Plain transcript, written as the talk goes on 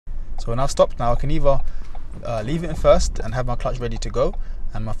So when I've stopped now, I can either leave it in first and have my clutch ready to go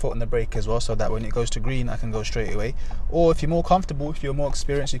and my foot on the brake as well, so that when it goes to green I can go straight away. Or if you're more comfortable, if you're more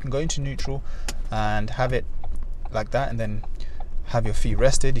experienced, you can go into neutral and have it like that, and then have your feet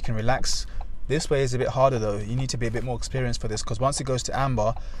rested. You can relax. This way is a bit harder though. You need to be a bit more experienced for this, because once it goes to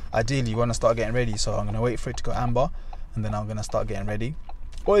amber, ideally you want to start getting ready. So I'm going to wait for it to go amber and then I'm going to start getting ready.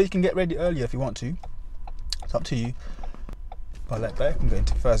 Or you can get ready earlier if you want to. It's up to you. But like that, I can go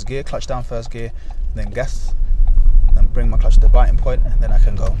into first gear, clutch down first gear, then gas, then bring my clutch to the biting point, and then I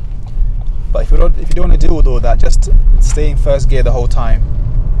can go. But if you don't want to deal with all that, just stay in first gear the whole time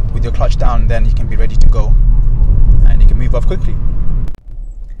with your clutch down, then you can be ready to go and you can move off quickly.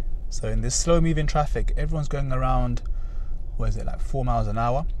 So in this slow moving traffic, everyone's going around, what is it, like 4 miles an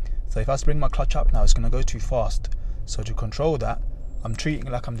hour. So if I bring my clutch up now, it's going to go too fast. So to control that, I'm treating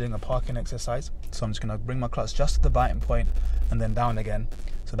it like I'm doing a parking exercise. So I'm just going to bring my clutch just to the biting point and then down again.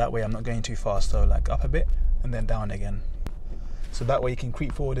 So that way I'm not going too fast. So like up a bit and then down again. So that way you can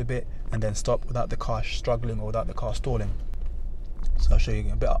creep forward a bit and then stop without the car struggling or without the car stalling. So I'll show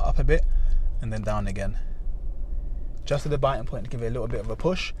you a bit up a bit and then down again. Just to the biting point to give it a little bit of a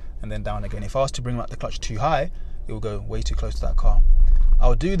push and then down again. If I was to bring the clutch too high, it will go way too close to that car.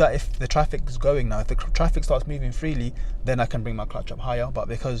 I'll do that if the traffic is going now. If the traffic starts moving freely, then I can bring my clutch up higher. But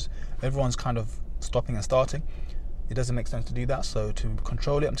because everyone's kind of stopping and starting, it doesn't make sense to do that. So to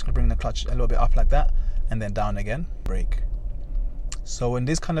control it, I'm just going to bring the clutch a little bit up like that and then down again, brake. So in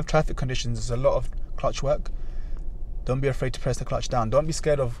these kind of traffic conditions, there's a lot of clutch work. Don't be afraid to press the clutch down. Don't be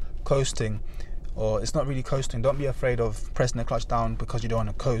scared of coasting, or it's not really coasting. Don't be afraid of pressing the clutch down because you don't want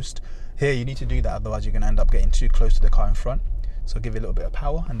to coast. Here you need to do that, otherwise you're going to end up getting too close to the car in front. So give it a little bit of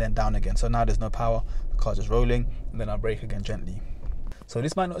power and then down again. So now there's no power, the car's just rolling, and then I'll brake again gently. So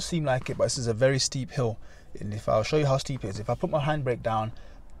this might not seem like it, but this is a very steep hill. And if I'll show you how steep it is, if I put my handbrake down,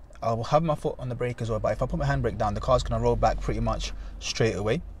 I'll have my foot on the brake as well, but if I put my handbrake down, the car's going to roll back pretty much straight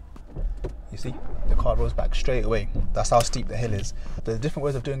away. You see, the car rolls back straight away. That's how steep the hill is. There's different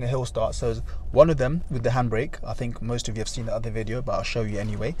ways of doing a hill start. So one of them with the handbrake, I think most of you have seen the other video, but I'll show you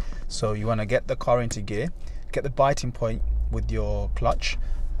anyway. So you want to get the car into gear, get the biting point with your clutch,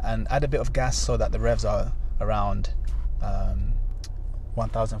 and add a bit of gas so that the revs are around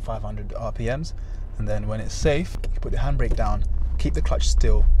 1,500 RPMs. And then when it's safe, you put the handbrake down, keep the clutch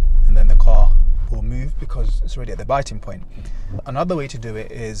still, and then the car will move because it's already at the biting point. Another way to do it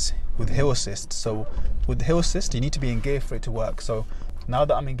is with hill assist. So with the hill assist, you need to be in gear for it to work. So now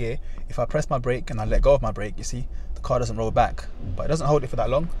that I'm in gear, if I press my brake and I let go of my brake, you see, the car doesn't roll back, but it doesn't hold it for that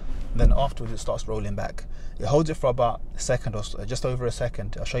long. And then afterwards it starts rolling back. It holds it for about a second or so, just over a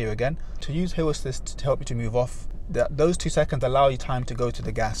second. I'll show you again. To use hill assist to help you to move off, those 2 seconds allow you time to go to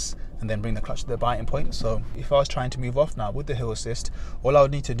the gas and then bring the clutch to the biting point. So if I was trying to move off now with the hill assist, all I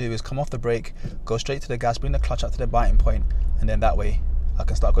would need to do is come off the brake, go straight to the gas, bring the clutch up to the biting point, and then that way I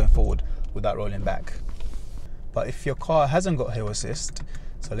can start going forward without rolling back. But if your car hasn't got hill assist,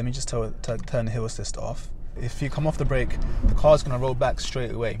 so let me just turn the hill assist off. If you come off the brake, the car's going to roll back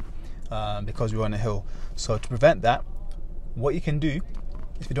straight away because we're on a hill. So to prevent that, what you can do,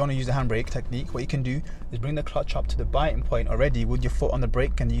 if you don't want to use the handbrake technique, what you can do is bring the clutch up to the biting point already with your foot on the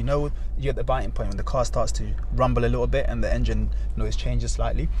brake, and you know you're at the biting point when the car starts to rumble a little bit and the engine noise changes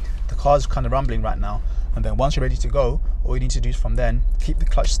slightly. The car's kind of rumbling right now, and then once you're ready to go, all you need to do is from then keep the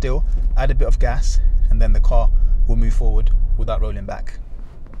clutch still, add a bit of gas, and then the car will move forward without rolling back.